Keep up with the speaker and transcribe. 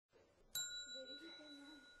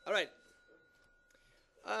All right.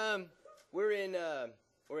 Um, we're in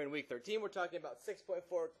week 13. We're talking about 6.4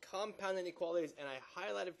 compound inequalities, and I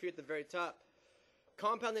highlighted for you at the very top.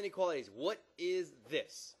 Compound inequalities. What is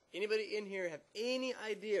this? Anybody in here have any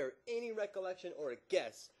idea or any recollection or a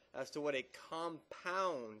guess as to what a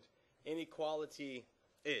compound inequality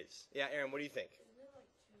is? Yeah, Aaron, what do you think? Isn't there like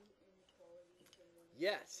two inequalities in one?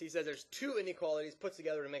 Yes, he says there's two inequalities put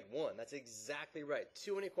together to make one. That's exactly right.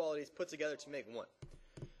 Two inequalities put together to make one.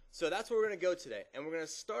 So that's where we're going to go today. And we're going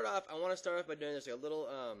to start off, I want to start off by doing this a little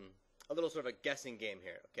sort of a guessing game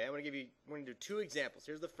here. Okay, we're going to do two examples.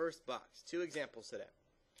 Here's the first box. Two examples today.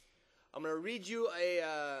 I'm going to read you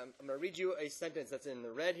a sentence that's in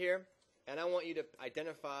the red here, and I want you to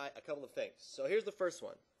identify a couple of things. So here's the first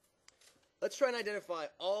one. Let's try and identify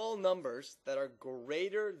all numbers that are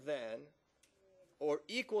greater than or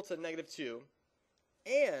equal to -2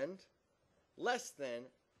 and less than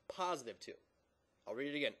 +2. I'll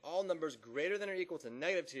read it again. All numbers greater than or equal to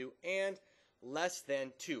 -2 and less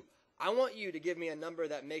than 2. I want you to give me a number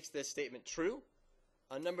that makes this statement true,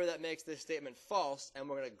 a number that makes this statement false, and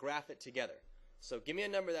we're going to graph it together. So give me a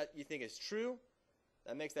number that you think is true,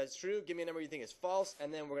 that makes that true. Give me a number you think is false,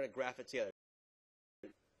 and then we're going to graph it together.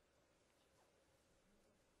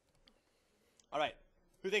 All right.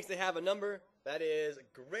 Who thinks they have a number that is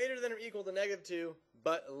greater than or equal to -2,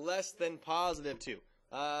 but less than +2?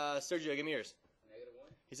 Sergio, give me yours.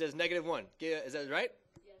 -1. He says -1. Is that right?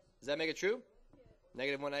 Yes. Does that make it true?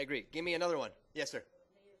 Yeah. -1, I agree. Give me another one. Yes, sir.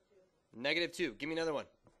 -2. Give me another one.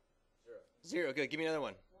 0. Good. Give me another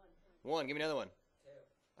one. 1. Give me another one.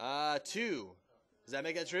 2. Does that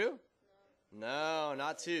make that true? No,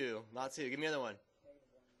 not 2. Not 2. Give me another one.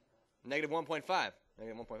 -1.5.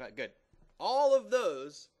 -1.5. Good. All of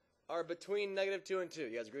those are between -2 and 2.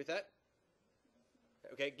 You guys agree with that?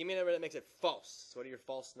 Okay. Give me a number that makes it false. So what are your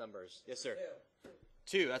false numbers? Yes, sir.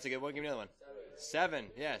 2. That's a good one. Give me another one.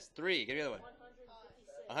 7. Yes. 3. Give me another one.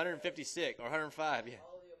 156 or 105. Yeah.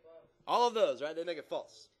 All of those, right? They make it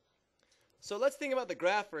false. So let's think about the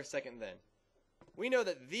graph for a second then. We know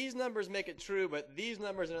that these numbers make it true, but these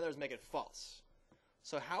numbers and others make it false.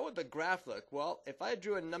 So how would the graph look? Well, if I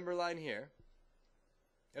drew a number line here,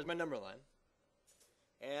 here's my number line,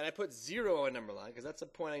 and I put 0 on a number line, because that's the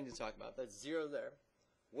point I need to talk about. That's 0 there.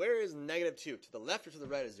 Where is -2? To the left or to the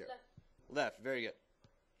right of 0? Left. Left. Very good.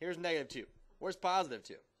 Here's -2. Where's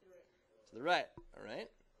 +2? To the right. All right.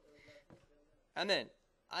 And then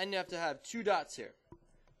I have to have 2 dots here.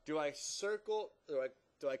 Do I circle?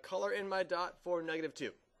 Do I color in my dot for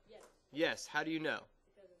 -2? Yes. Yes. How do you know?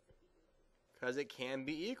 Because it's equal. Because it can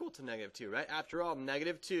be equal to -2, right? After all,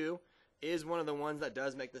 -2 is one of the ones that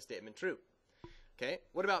does make the statement true. Okay.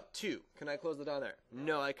 What about 2? Can I close the dot there?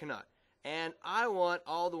 No, I cannot. And I want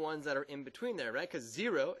all the ones that are in between there, right? Because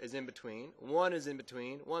 0 is in between, 1 is in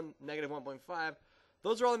between, -1.5.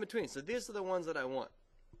 Those are all in between. So these are the ones that I want.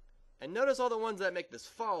 And notice all the ones that make this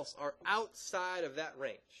false are outside of that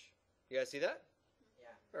range. You guys see that?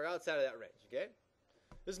 Yeah. Or outside of that range, okay?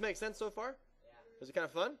 Does this make sense so far? Yeah. Is it kind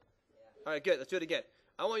of fun? Yeah. All right, good. Let's do it again.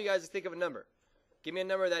 I want you guys to think of a number. Give me a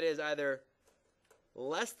number that is either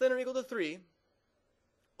less than or equal to 3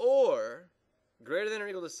 or greater than or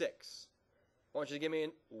equal to 6. I want you to give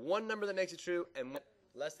me one number that makes it true and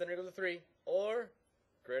less than or equal to 3 or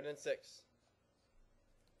greater than 6.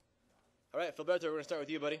 All right, Filberto, we're going to start with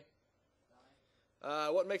you, buddy.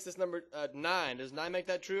 What makes this number 9? Does 9 make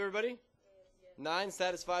that true, everybody? Yes. 9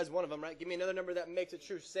 satisfies one of them, right? Give me another number that makes it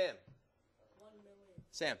true. Sam. 1,000,000.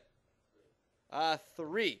 Sam.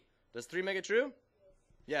 3. Does 3 make it true?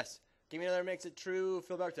 Yes. Give me another that makes it true,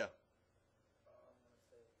 Filberto.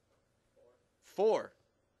 4.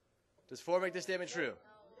 Does 4 make this statement true?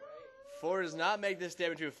 4 does not make this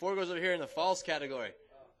statement true. 4 goes over here in the false category.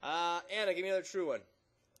 Anna, give me another true one.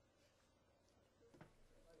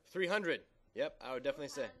 300. Yep, I would definitely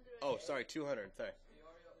say. Oh, sorry, 200. Sorry.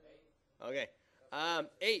 Okay.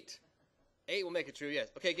 8. 8 will make it true,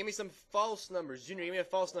 yes. Okay, give me some false numbers. Junior, give me a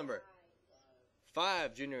false number.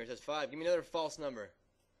 5, Junior says 5. Give me another false number.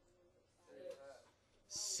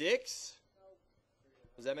 6?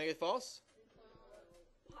 Does that make it false?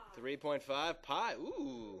 3.5. Pi.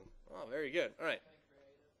 Ooh. Oh, very good. All right.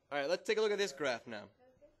 All right, let's take a look at this graph now.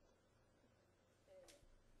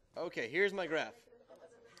 Okay, here's my graph.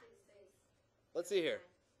 Let's see here.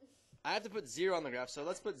 I have to put 0 on the graph, so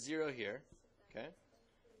let's put 0 here. Okay.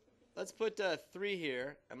 Let's put 3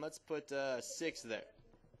 here, and let's put 6 there.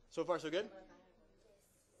 So far, so good?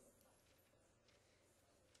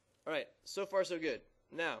 All right, so far, so good.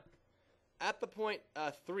 Now, at the point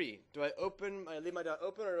 3, do I leave my dot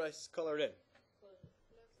open, or do I color it in?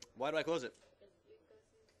 Why do I close it?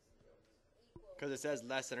 because it says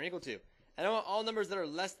less than or equal to. And I want all numbers that are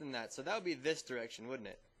less than that, so that would be this direction, wouldn't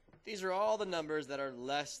it? These are all the numbers that are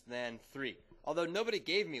less than 3. Although nobody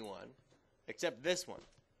gave me one, except this one.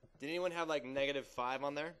 Did anyone have like -5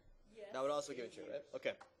 on there? Yes. That would also give it to you, right?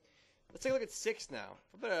 Okay. Let's take a look at 6 now.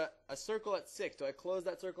 If I put a circle at 6, do I close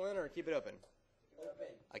that circle in or keep it open? Open.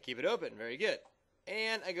 I keep it open. Very good.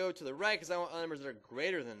 And I go to the right because I want numbers that are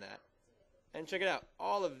greater than that. And check it out.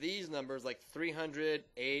 All of these numbers, like 300,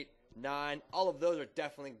 8, 9, all of those are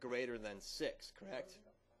definitely greater than 6, correct?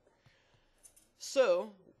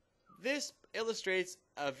 So, this illustrates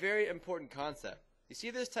a very important concept. You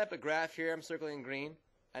see this type of graph here I'm circling in green,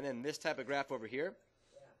 and then this type of graph over here?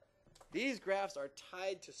 These graphs are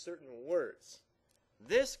tied to certain words.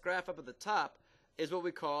 This graph up at the top is what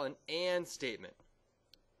we call an AND statement.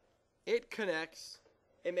 It connects,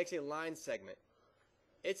 it makes a line segment.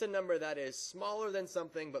 It's a number that is smaller than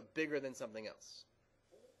something but bigger than something else.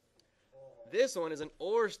 This one is an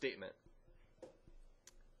OR statement.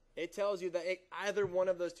 It tells you that either one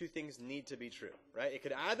of those two things need to be true, right? It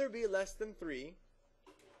could either be less than 3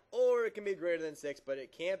 or it can be greater than 6, but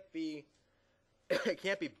it can't be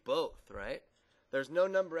both, right? There's no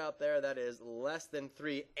number out there that is less than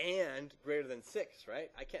 3 and greater than 6,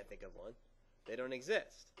 right? I can't think of one. They don't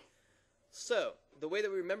exist. So, the way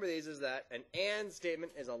that we remember these is that an AND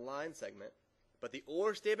statement is a line segment, but the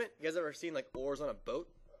OR statement, you guys ever seen like oars on a boat?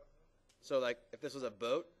 So like if this is a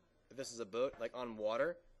boat, like on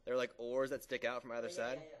water, there are like oars that stick out from either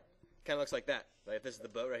side. Kind of looks like that. Like if this is the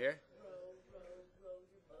boat right here.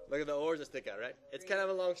 Look at the oars that stick out, right? It's kind of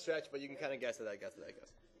a long stretch, but you can kind of guess how that goes.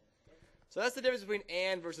 So that's the difference between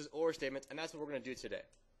AND versus OR statements, and that's what we're going to do today.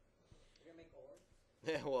 You're going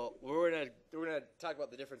to make OR? Yeah, well, we're gonna talk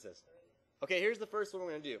about the differences. Okay, here's the first one we're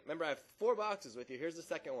going to do. Remember, I have 4 boxes with you. Here's the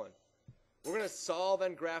second one. We're going to solve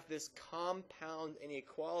and graph this compound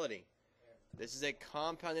inequality. This is a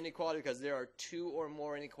compound inequality because there are 2 or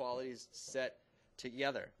more inequalities set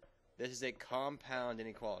together. This is a compound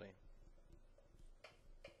inequality.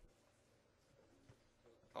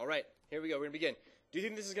 All right, here we go. We're going to begin. Do you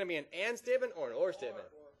think this is going to be an AND statement or an OR statement?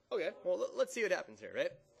 Okay, well, let's see what happens here,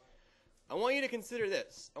 right? I want you to consider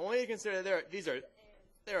this. I want you to consider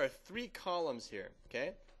there are 3 columns here,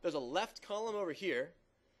 okay? There's a left column over here,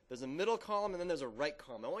 there's a middle column, and then there's a right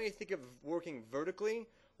column. I want you to think of working vertically,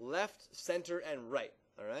 left, center, and right,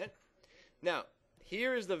 all right? Now,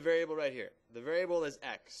 here is the variable right here. The variable is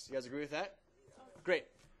x. You guys agree with that? Great.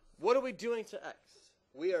 What are we doing to x?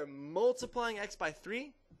 We are multiplying x by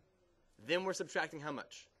 3, then we're subtracting how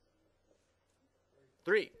much?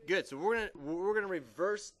 3. Good. So we're gonna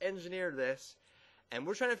reverse engineer this, and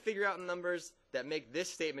we're trying to figure out numbers that make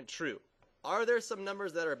this statement true. Are there some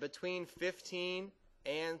numbers that are between 15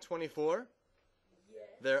 and 24? Yes.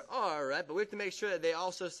 There are, right? But we have to make sure that they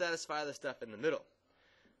also satisfy the stuff in the middle.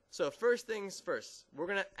 So first things first, we're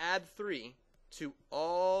going to add 3 to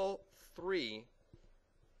all 3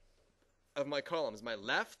 of my columns, my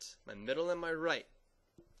left, my middle, and my right.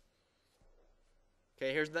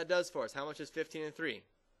 Okay, here's what that does for us. How much is 15 and 3?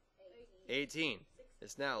 18.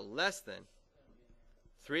 It's now less than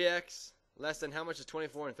 3x, less than how much is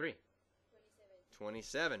 24 and 3?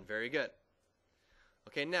 27. Very good.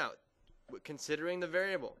 Okay, now, considering the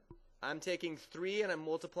variable, I'm taking 3 and I'm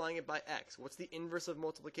multiplying it by x. What's the inverse of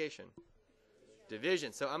multiplication?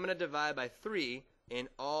 Division. So I'm going to divide by 3 in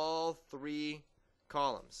all 3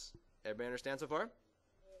 columns. Everybody understand so far?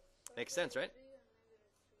 Makes sense, right?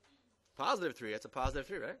 Positive 3. That's a positive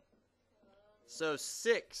 3, right? So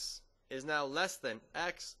 6 is now less than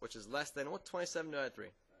x, which is less than, what's 27 divided by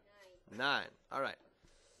 3? 9. All right.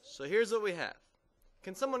 So here's what we have.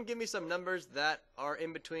 Can someone give me some numbers that are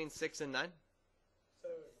in between 6 and 9?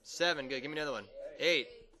 7. Good. Give me another one. 8.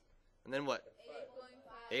 And then what?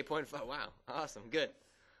 8.5. Wow. Awesome. Good.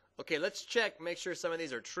 Okay, let's check, make sure some of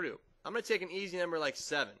these are true. I'm going to take an easy number like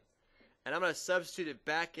 7, and I'm going to substitute it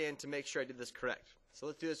back in to make sure I did this correct. So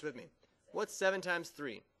let's do this with me. What's 7 times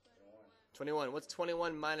 3? 21. What's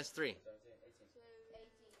 21 minus 3?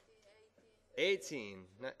 18.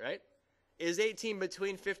 Right? Is 18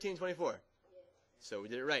 between 15 and 24? So we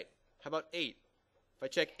did it right. How about 8? If I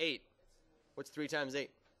check 8, what's 3 times 8?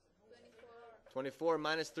 24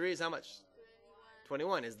 minus 3 is how much?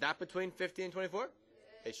 21. Is that between 15 and 24?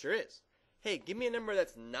 It sure is. Hey, give me a number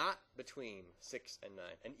that's not between 6 and 9.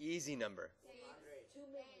 An easy number.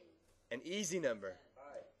 An easy number.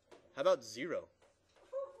 How about 0?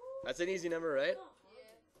 That's an easy number, right?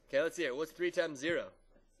 Okay, let's see it. What's 3 times 0?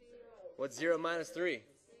 What's 0 minus 3?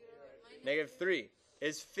 Negative 3.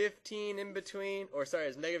 Is 15 in between, or sorry,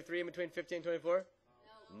 is negative 3 in between 15 and 24?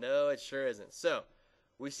 No, it sure isn't. So,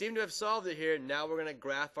 we seem to have solved it here. Now we're going to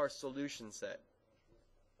graph our solution set.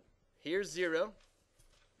 Here's 0.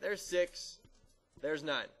 There's 6. There's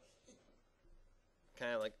 9.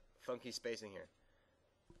 Kind of like funky spacing here.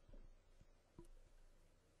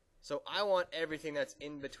 So I want everything that's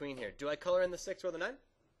in between here. Do I color in the 6 or the 9?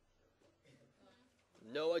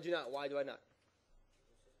 No, I do not. Why do I not?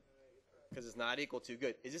 Because it's not equal to.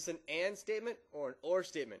 Good. Is this an and statement or an or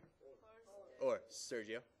statement? Or,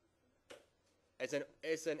 Sergio. It's an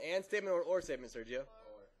and statement or statement, Sergio?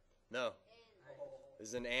 No. This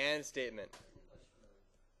is an and statement.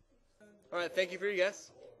 All right, thank you for your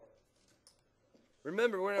guess.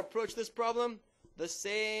 Remember, we're going to approach this problem the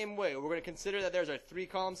same way. We're going to consider that there's our 3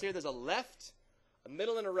 columns here. There's a left, a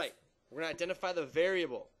middle, and a right. We're going to identify the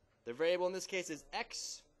variable. The variable in this case is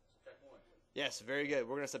x. Yes, very good.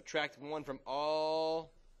 We're going to subtract 1 from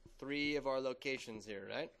all 3 of our locations here,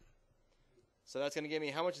 right? So that's going to give me,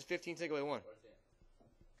 how much is 15 take away 1?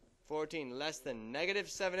 14, less than negative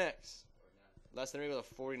 7x. Less than or equal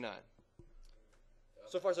to 49.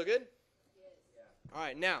 So far, so good? All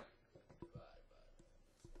right, now,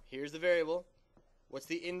 here's the variable. What's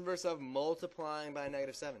the inverse of multiplying by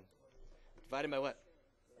negative 7? Divided by what?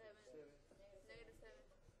 7. Negative 7.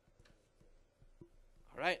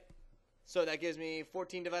 All right. So that gives me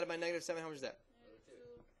 14 divided by negative 7. How much is that?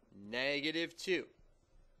 Negative 2.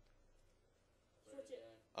 Switch it.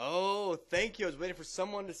 Oh, thank you. I was waiting for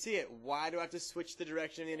someone to see it. Why do I have to switch the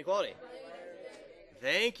direction of the inequality?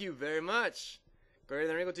 Thank you very much. Greater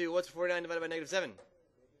than or equal to, what's 49 divided by negative 7?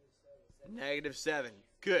 Negative 7.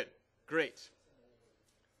 Good. Great.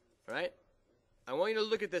 All right? I want you to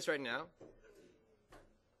look at this right now.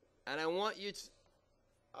 And I want you to...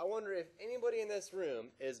 I wonder if anybody in this room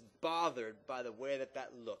is bothered by the way that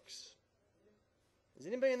that looks. Is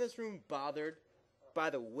anybody in this room bothered by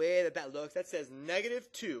the way that that looks? That says negative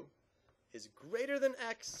 2 is greater than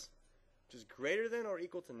x, which is greater than or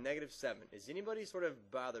equal to negative 7. Is anybody sort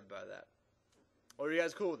of bothered by that? Or are you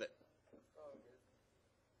guys cool with it?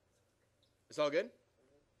 It's all good?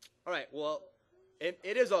 All right, well, it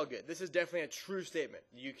is all good. This is definitely a true statement.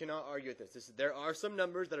 You cannot argue with this. There are some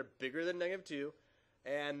numbers that are bigger than negative 2,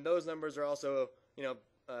 and those numbers are also,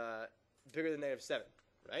 bigger than negative 7,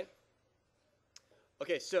 right?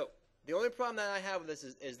 Okay, so the only problem that I have with this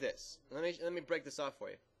is this. Let me break this off for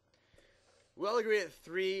you. We all agree that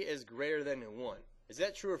 3 is greater than 1. Is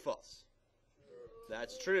that true or false? True.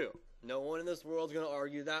 That's true. No one in this world is going to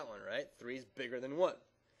argue that one, right? 3 is bigger than 1.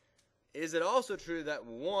 Is it also true that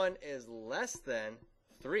 1 is less than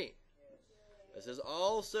 3? This is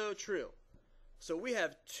also true. So we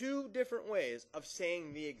have 2 different ways of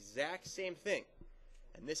saying the exact same thing.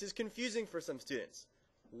 And this is confusing for some students.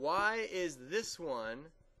 Why is this one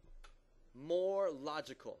more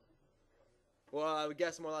logical? Well, I would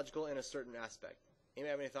guess more logical in a certain aspect.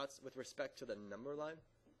 Anybody have any thoughts with respect to the number line?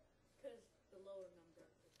 Because the lower number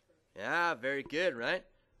is correct. Yeah, very good, right?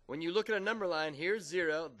 When you look at a number line, here's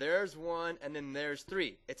 0, there's 1, and then there's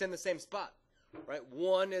 3. It's in the same spot, right?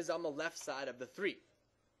 1 is on the left side of the 3.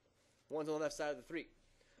 1's on the left side of the 3.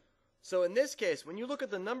 So in this case, when you look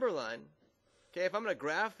at the number line, okay, if I'm going to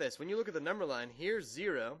graph this, when you look at the number line, here's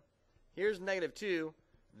 0, here's negative 2,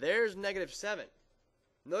 there's negative 7.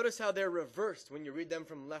 Notice how they're reversed when you read them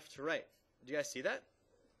from left to right. Do you guys see that?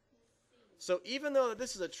 So even though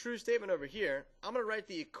this is a true statement over here, I'm going to write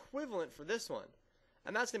the equivalent for this one.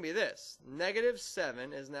 And that's going to be this. Negative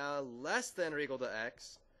 7 is now less than or equal to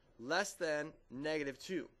x, less than negative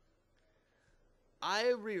 2.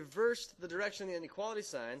 I reversed the direction of the inequality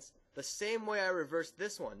signs the same way I reversed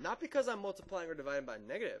this one. Not because I'm multiplying or dividing by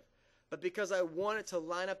negative, but because I want it to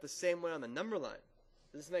line up the same way on the number line.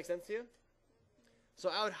 Does this make sense to you? So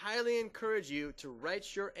I would highly encourage you to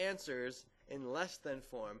write your answers in less than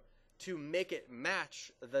form to make it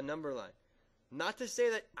match the number line. Not to say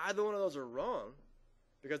that either one of those are wrong,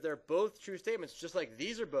 because they're both true statements, just like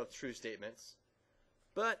these are both true statements.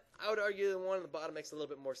 But I would argue that one on the bottom makes a little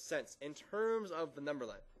bit more sense in terms of the number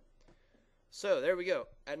line. So there we go.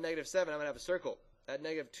 At negative 7, I'm going to have a circle. At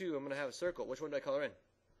negative 2, I'm going to have a circle. Which one do I color in?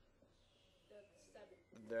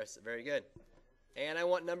 The 7. That's very good. And I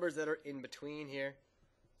want numbers that are in between here.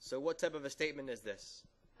 So what type of a statement is this?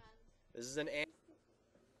 This is an and.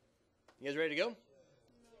 You guys ready to go?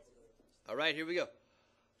 All right, here we go.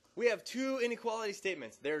 We have 2 inequality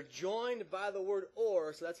statements. They're joined by the word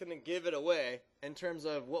or, so that's going to give it away in terms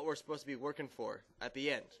of what we're supposed to be working for at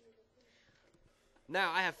the end.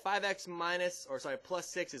 Now, I have 5x plus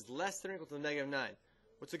 6 is less than or equal to negative 9.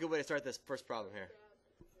 What's a good way to start this first problem here?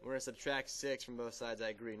 We're going to subtract 6 from both sides. I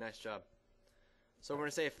agree. Nice job. So we're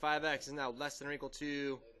going to say 5x is now less than or equal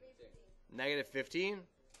to negative 15.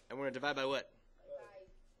 And we're going to divide by what? 5.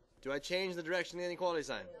 Do I change the direction of the inequality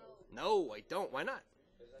sign? No, I don't. Why not?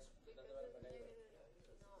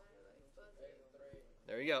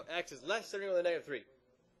 There you go. X is less than or equal to negative 3.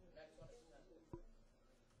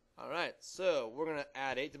 All right, so we're going to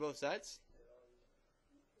add 8 to both sides.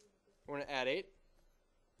 We're going to add 8.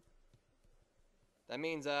 That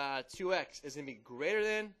means 2x is going to be greater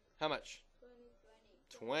than how much?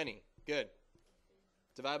 20. Good.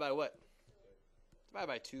 Divide by what? Divide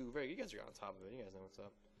by 2. Very good. You guys are on top of it. You guys know what's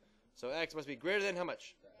up. So x must be greater than how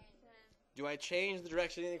much? Do I change the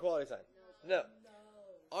direction of the inequality sign? No.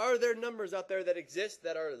 Are there numbers out there that exist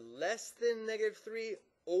that are less than negative 3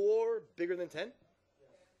 or bigger than 10?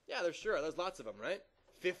 Yeah, there's sure. There's lots of them, right?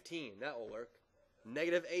 15, that will work.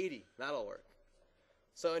 Negative 80, that'll work.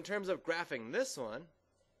 So in terms of graphing this one,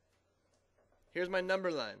 here's my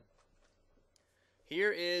number line.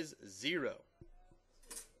 Here is 0.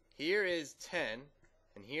 Here is 10.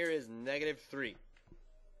 And here is negative 3. You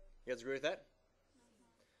guys agree with that?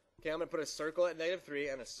 Okay, I'm going to put a circle at negative 3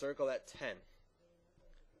 and a circle at 10.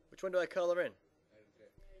 Which one do I color in?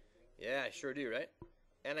 Yeah, I sure do, right?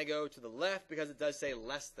 And I go to the left because it does say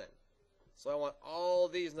less than. So I want all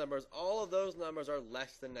these numbers, all of those numbers are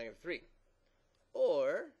less than negative 3.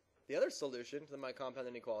 Or, the other solution to my compound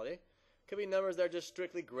inequality could be numbers that are just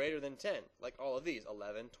strictly greater than 10, like all of these,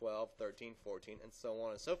 11, 12, 13, 14, and so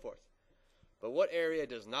on and so forth. But what area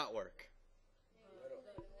does not work?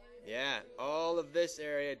 Yeah, all of this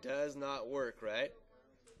area does not work, right?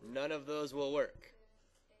 None of those will work.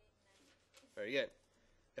 Very good.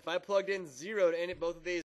 If I plugged in 0 to both of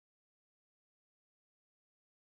these